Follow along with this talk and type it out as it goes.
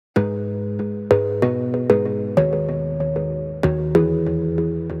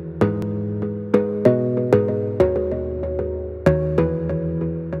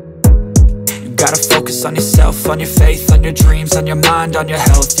focus on yourself, on your faith, on your dreams, on your mind, on your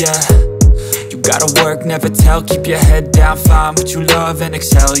health, yeah. You gotta work, never tell, keep your head down, find what you love and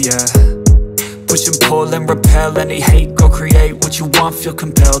excel, yeah. Push and pull and repel any hate, go create what you want, feel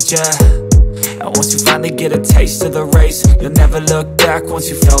compelled, yeah. And once you finally get a taste of the race, you'll never look back once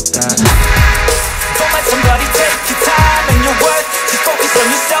you felt that. Don't let somebody take your time and your worth, just focus on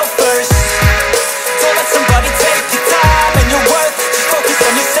yourself first. Don't let somebody take your time and your worth, just focus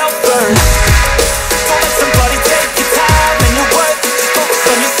on yourself first. Don't let somebody take your time and your worth, just focus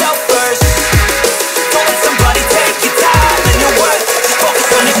on yourself first. Don't let somebody take your time and your worth, just focus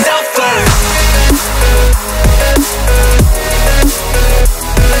on yourself first.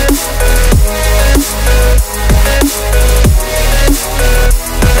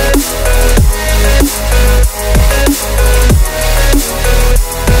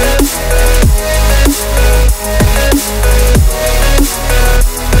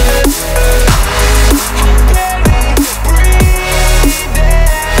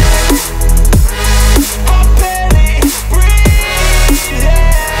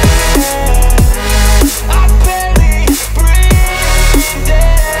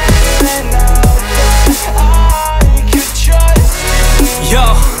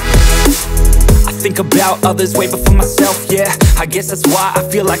 About others way before myself, yeah. I guess that's why I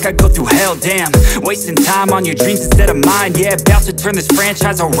feel like I go through hell, damn. Wasting time on your dreams instead of mine, yeah. About to turn this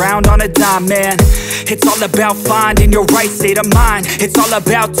franchise around on a dime, man. It's all about finding your right state of mind. It's all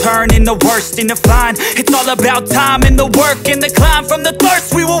about turning the worst into fine. It's all about time and the work and the climb. From the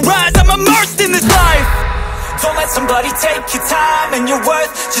thirst we will rise, I'm immersed in this life. Don't let somebody take your time and your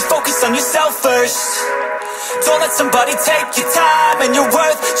worth, just focus on yourself first. Don't let somebody take your time and your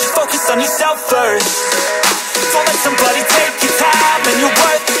worth, just focus on yourself first. Don't let somebody take your time and your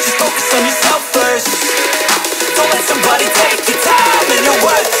worth, just focus on yourself first. Don't let somebody take your time and your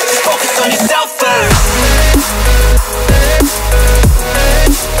worth, just focus on yourself first.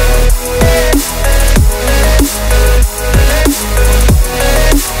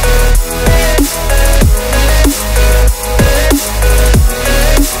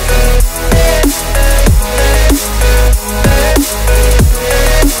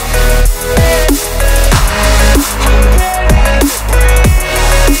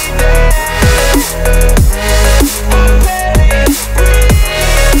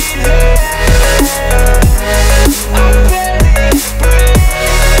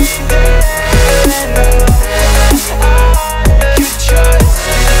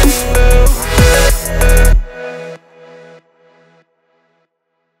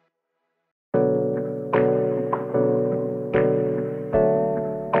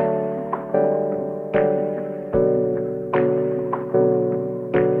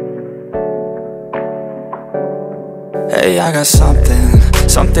 Hey, I got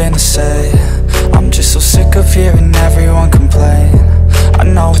something to say. I'm just so sick of hearing everyone complain. I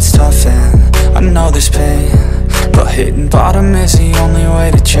know it's tough and I know there's pain, but hitting bottom is the only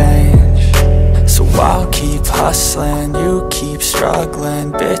way to change. So I'll keep hustling, you keep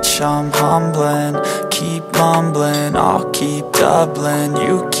struggling. Bitch, I'm humbling, keep mumbling. I'll keep doubling,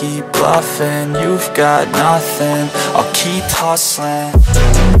 you keep bluffing. You've got nothing, I'll keep hustling.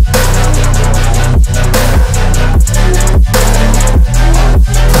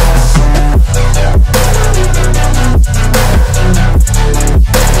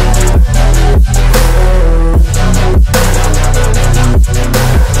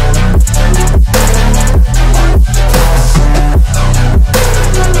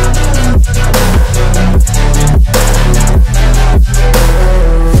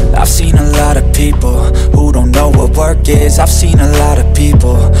 I've seen a lot of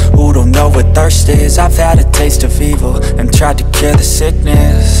people who don't know what thirst is. I've had a taste of evil and tried to cure the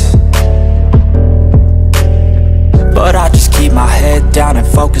sickness, but I just keep my head down and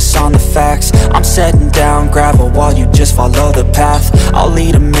focus on the facts. I'm setting down gravel while you just follow the path. I'll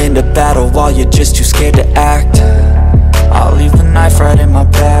lead them into battle while you're just too scared to act. I'll leave the knife right in my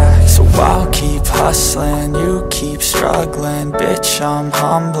back. So I'll keep hustling, you keep struggling. Bitch, I'm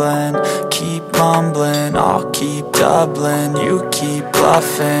humbling, keep mumbling. I'll keep doubling, you keep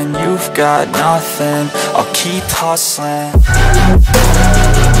bluffing. You've got nothing, I'll keep hustling.